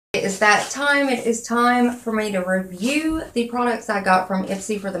It is that time. It is time for me to review the products I got from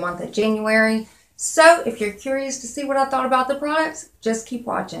Ipsy for the month of January. So if you're curious to see what I thought about the products, just keep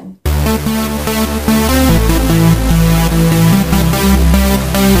watching.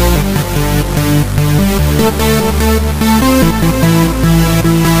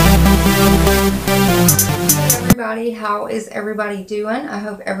 Hey everybody, how is everybody doing? I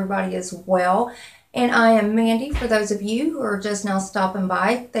hope everybody is well. And I am Mandy. For those of you who are just now stopping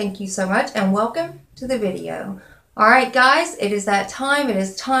by, thank you so much and welcome to the video. Alright guys, it is that time. It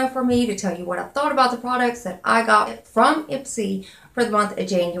is time for me to tell you what I thought about the products that I got from Ipsy for the month of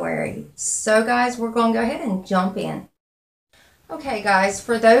January. So guys, we're going to go ahead and jump in. Okay guys,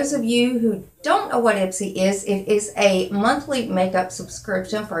 for those of you who don't know what Ipsy is, it is a monthly makeup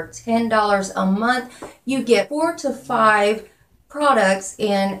subscription for $10 a month. You get 4 to 5 products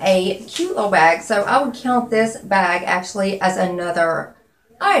in a cute little bag. So I would count this bag actually as another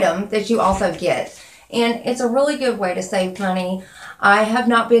item that you also get. And it's a really good way to save money. I have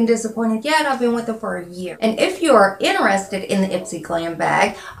not been disappointed yet. I've been with it for a year. And if you are interested in the Ipsy Glam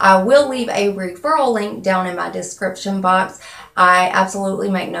Bag, I will leave a referral link down in my description box. I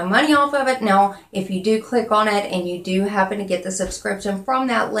absolutely make no money off of it. Now, if you do click on it and you do happen to get the subscription from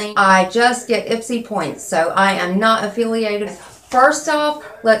that link, I just get Ipsy points. So I am not affiliated. First off,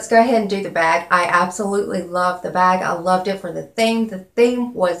 let's go ahead and do the bag. I absolutely love the bag. I loved it for the theme. The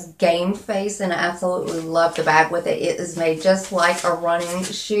theme was game face, and I absolutely love the bag with it. It is made just like a running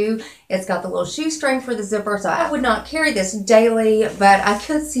shoe. It's got the little shoestring for the zipper, so I would not carry this daily, but I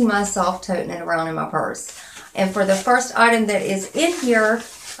could see myself toting it around in my purse. And for the first item that is in here,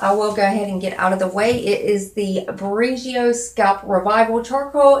 I will go ahead and get out of the way. It is the Briogeo Scalp Revival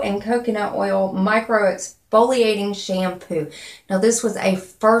Charcoal and Coconut Oil Micro Exfoliating Shampoo. Now this was a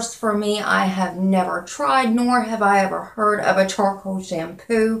first for me. I have never tried, nor have I ever heard of a charcoal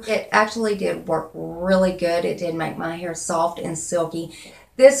shampoo. It actually did work really good. It did make my hair soft and silky.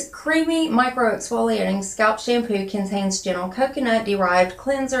 This creamy micro exfoliating scalp shampoo contains gentle coconut derived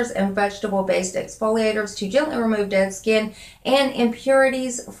cleansers and vegetable based exfoliators to gently remove dead skin and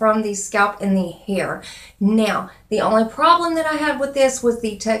impurities from the scalp and the hair. Now, the only problem that I had with this was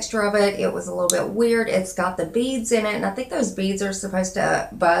the texture of it. It was a little bit weird. It's got the beads in it, and I think those beads are supposed to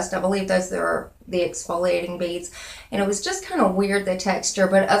bust. I believe those are the exfoliating beads, and it was just kind of weird, the texture,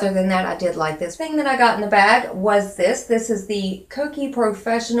 but other than that, I did like this. Thing that I got in the bag was this. This is the Cookie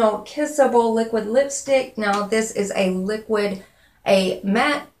Professional Kissable Liquid Lipstick. Now, this is a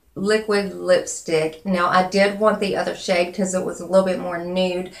matte liquid lipstick. Now, I did want the other shade because it was a little bit more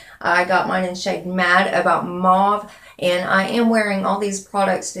nude. I got mine in shade Mad About Mauve, and I am wearing all these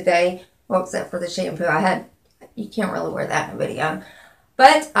products today, well, except for the shampoo. You can't really wear that in a video.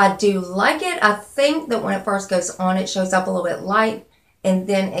 But I do like it. I think that when it first goes on, it shows up a little bit light, and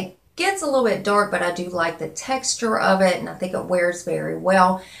then it gets a little bit dark, but I do like the texture of it, and I think it wears very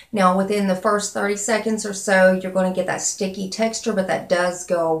well. Now, within the first 30 seconds or so, you're going to get that sticky texture, but that does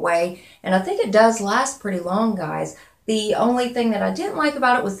go away, and I think it does last pretty long, guys. The only thing that I didn't like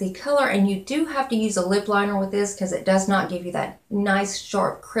about it was the color, and you do have to use a lip liner with this because it does not give you that nice,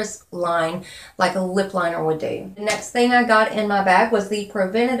 sharp, crisp line like a lip liner would do. The next thing I got in my bag was the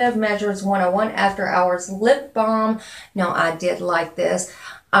Preventative Measures 101 After Hours Lip Balm. Now, I did like this.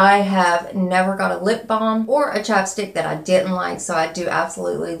 I have never got a lip balm or a chapstick that I didn't like, so I do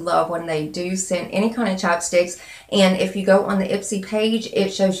absolutely love when they do send any kind of chapsticks. And if you go on the Ipsy page,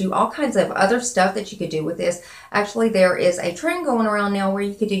 it shows you all kinds of other stuff that you could do with this. Actually, there is a trend going around now where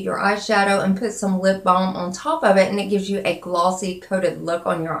you could do your eyeshadow and put some lip balm on top of it, and it gives you a glossy coated look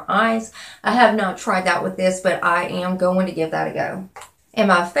on your eyes. I have not tried that with this, but I am going to give that a go. And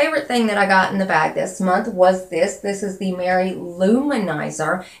my favorite thing that I got in the bag this month was this. This is the Mary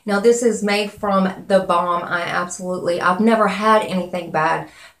Luminizer. Now, this is made from the balm. I've never had anything bad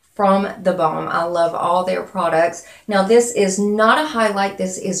from the balm. I love all their products. Now, this is not a highlight.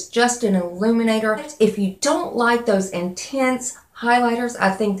 This is just an illuminator. If you don't like those intense highlighters,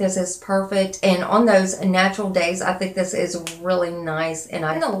 I think this is perfect, and on those natural days, I think this is really nice. And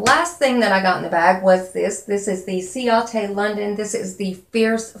the last thing that I got in the bag was this. This is the Ciate London. This is the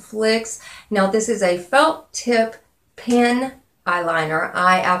Fierce Flicks. Now, this is a felt tip pen eyeliner.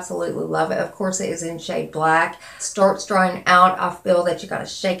 I absolutely love it. Of course, it is in shade black. Starts drying out. I feel that you got to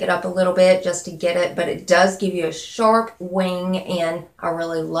shake it up a little bit just to get it, but it does give you a sharp wing, and I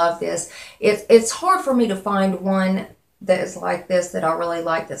really love this. It's hard for me to find one that is like this that I really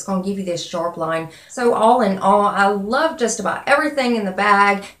like, that's going to give you this sharp line. So all in all, I love just about everything in the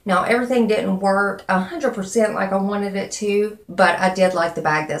bag. Now, everything didn't work 100% like I wanted it to, but I did like the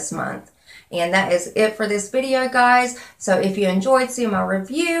bag this month. And that is it for this video, guys. So if you enjoyed seeing my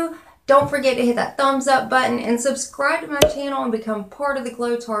review, don't forget to hit that thumbs up button and subscribe to my channel and become part of the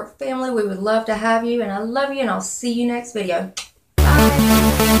Glow Tart family. We would love to have you, and I love you, and I'll see you next video.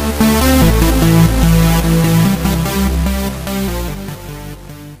 Bye.